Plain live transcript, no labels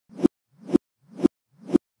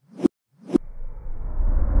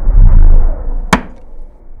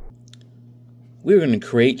we're going to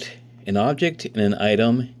create an object and an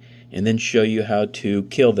item and then show you how to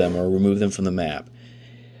kill them or remove them from the map.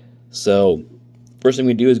 So first thing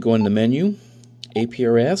we do is go into the menu,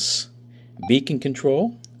 APRS, beacon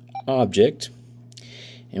control, object,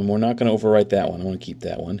 and we're not going to overwrite that one. I want to keep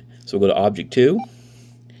that one. So we'll go to object 2,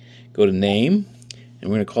 go to name, and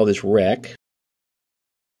we're going to call this rec.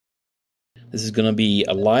 This is going to be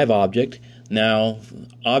a live object. Now,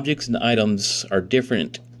 objects and items are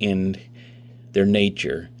different in their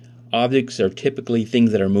nature. Objects are typically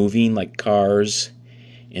things that are moving, like cars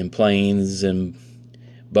and planes and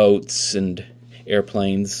boats and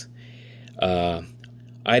airplanes.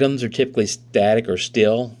 Items are typically static or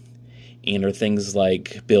still and are things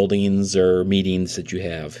like buildings or meetings that you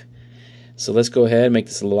have. So let's go ahead and make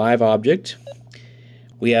this a live object.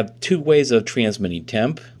 We have two ways of transmitting: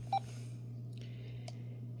 temp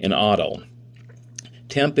and auto.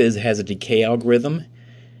 Temp has a decay algorithm,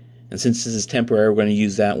 and since this is temporary, we're going to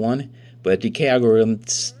use that one. But decay algorithm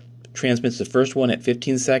transmits the first one at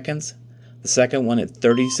 15 seconds, the second one at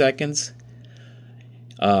 30 seconds,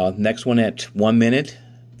 next one at 1 minute,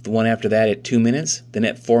 the one after that at 2 minutes, then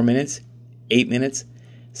at 4 minutes, 8 minutes,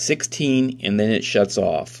 16, and then it shuts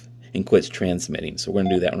off and quits transmitting. So we're going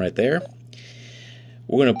to do that one right there.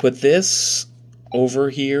 We're going to put this over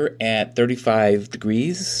here at 35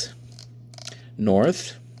 degrees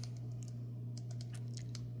north,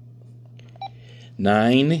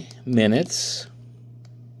 9 minutes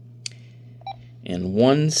and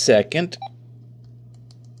 1 second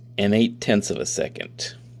and 8/10 of a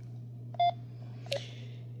second.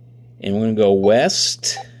 And we're going to go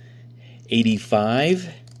west 85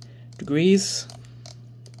 degrees,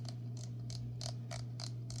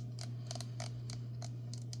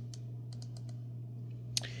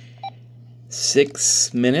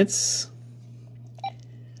 6 minutes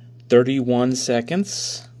 31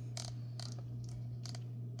 seconds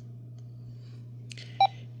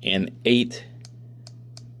and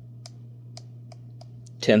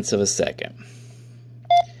 8/10 of a second.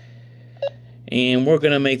 And we're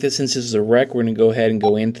going to make this, since this is a rec, we're going to go ahead and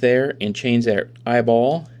go in there and change that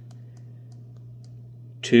eyeball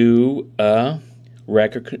to a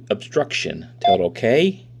rec obstruction. Tell it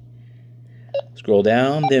OK. Scroll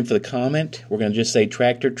down. Then for the comment, we're going to just say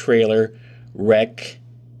tractor trailer rec,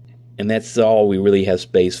 and that's all we really have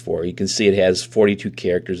space for. You can see it has 42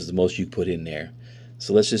 characters is the most you put in there.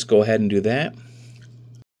 So let's just go ahead and do that.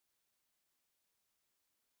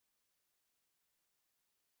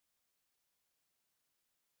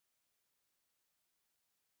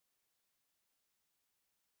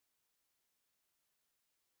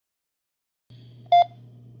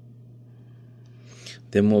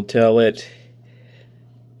 Then we'll tell it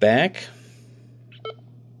back,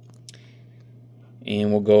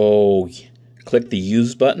 and we'll go click the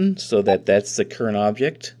use button so that that's the current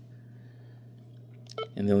object,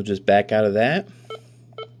 and then we'll just back out of that,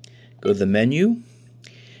 go to the menu.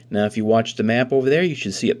 Now if you watch the map over there, you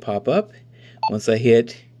should see it pop up. Once I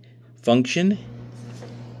hit function,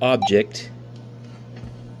 object,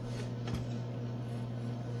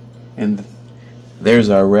 and there's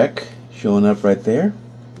our rec showing up right there.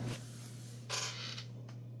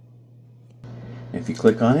 If you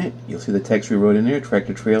click on it, you'll see the text we wrote in there,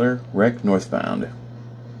 tractor trailer rec northbound.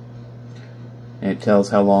 And it tells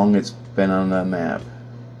how long it's been on the map.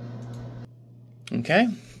 Okay,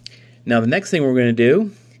 now the next thing we're going to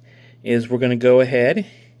do is we're going to go ahead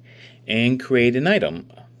and create an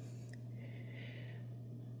item.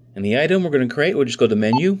 And the item we're going to create, we'll just go to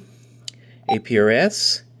menu,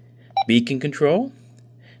 APRS, beacon control,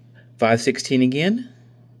 516 again,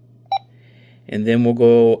 and then we'll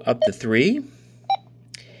go up to 3,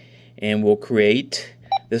 and we'll create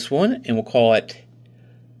this one, and we'll call it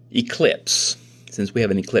Eclipse, since we have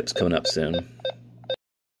an eclipse coming up soon.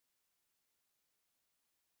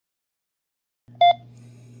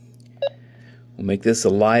 We'll make this a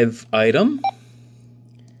live item.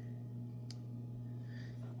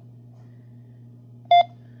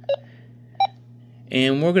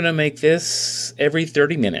 And we're going to make this every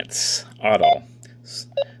 30 minutes, auto.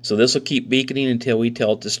 So this will keep beaconing until we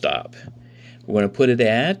tell it to stop. We're going to put it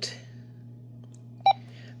at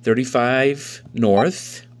 35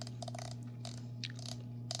 north,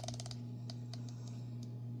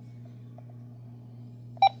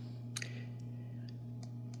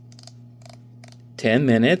 10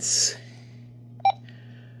 minutes,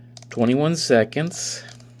 21 seconds,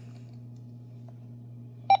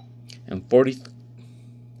 and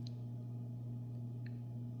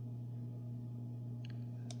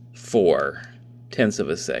 44/10 of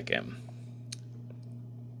a second.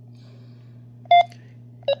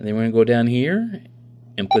 And then we're going to go down here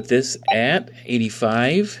and put this at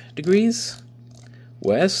 85 degrees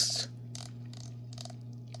west.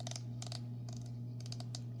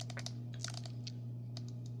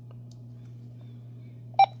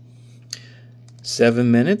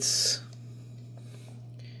 Seven minutes.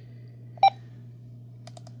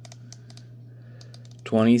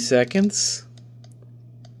 $20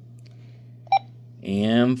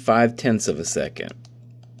 and 5/10 of a second.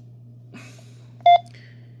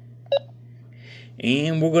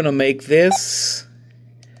 And we're going to make this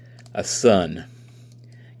a sun,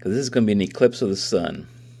 because this is going to be an eclipse of the sun.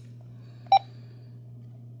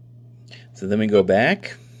 So then we go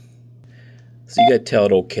back. So you got to tell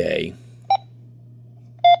it OK.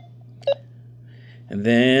 And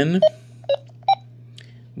then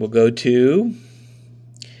we'll go to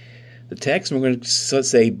the text, and we're going to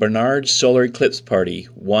say Bernard's Solar Eclipse Party,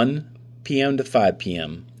 1 p.m. to 5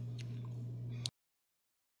 p.m.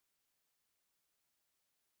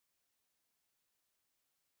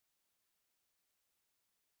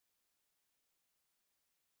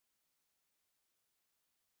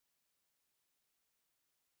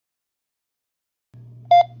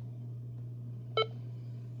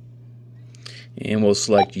 And we'll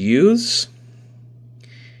select Use.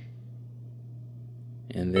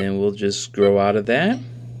 And then we'll just grow out of that.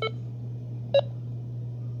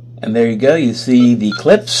 And there you go, you see the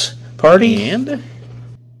eclipse party. And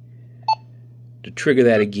to trigger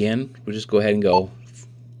that again, we'll just go ahead and go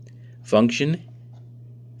Function,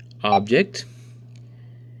 Object.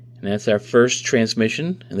 And that's our first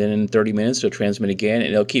transmission. And then in 30 minutes it'll transmit again,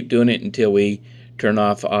 and it'll keep doing it until we turn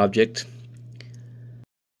off Object.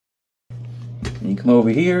 And you come over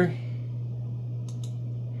here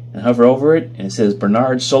and hover over it, and it says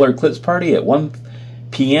Bernard's Solar Eclipse Party at 1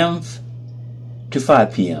 p.m. to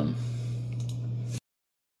 5 p.m.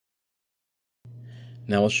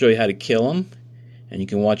 Now I'll show you how to kill them, and you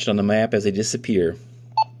can watch it on the map as they disappear.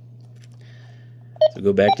 So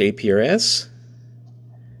go back to APRS.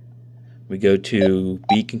 We go to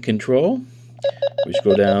Beacon Control. We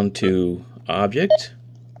scroll down to Object.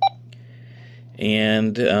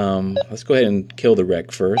 And let's go ahead and kill the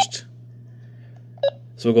wreck first.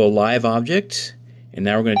 So we'll go Live Object, and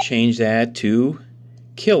now we're going to change that to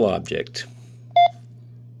Kill Object.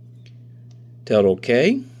 Tell it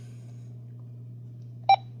OK.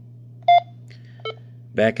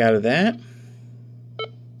 Back out of that.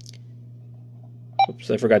 Oops,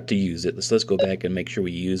 I forgot to use it. Let's go back and make sure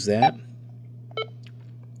we use that.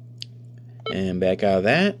 And back out of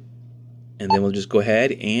that. And then we'll just go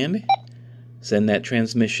ahead and send that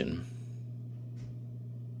transmission.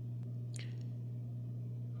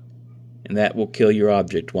 And that will kill your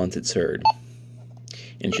object once it's heard.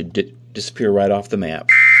 And should disappear right off the map.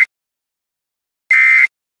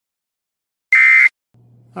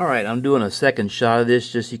 Alright, I'm doing a second shot of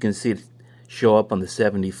this just so you can see it show up on the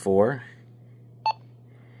 74.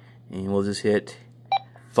 And we'll just hit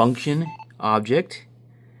Function, Object,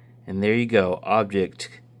 and there you go,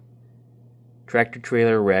 Object, Tractor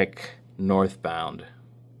Trailer Wreck, northbound.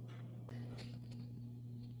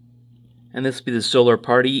 And this will be the solar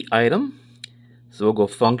party item. So we'll go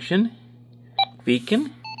Function,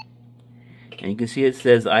 Beacon, and you can see it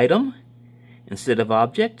says Item instead of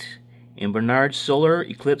Object, in Bernard's Solar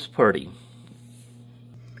Eclipse Party.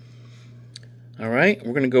 Alright,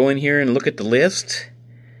 we're going to go in here and look at the list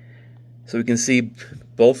so we can see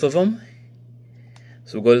both of them.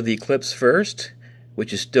 So we'll go to the eclipse first,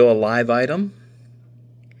 which is still a live item,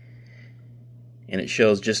 and it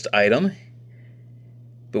shows just item.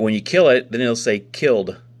 But when you kill it, then it'll say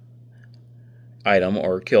killed item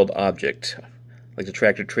or killed object, like the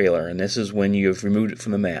tractor trailer, and this is when you've removed it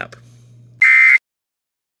from the map.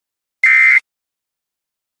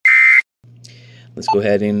 Let's go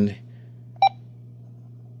ahead and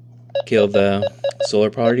kill the solar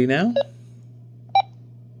party now.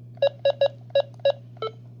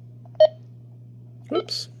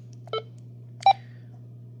 Oops.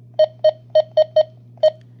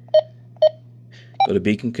 Go to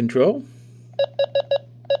Beacon Control,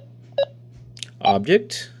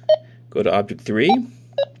 Object, go to Object 3,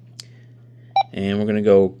 and we're going to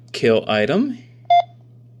go Kill Item,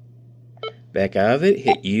 back out of it,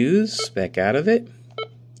 hit Use, back out of it,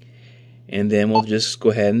 and then we'll just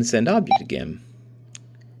go ahead and send Object again.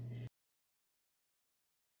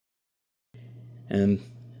 And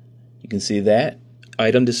you can see that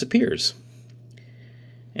item disappears.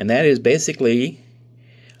 And that is basically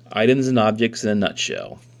items and objects in a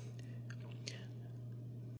nutshell.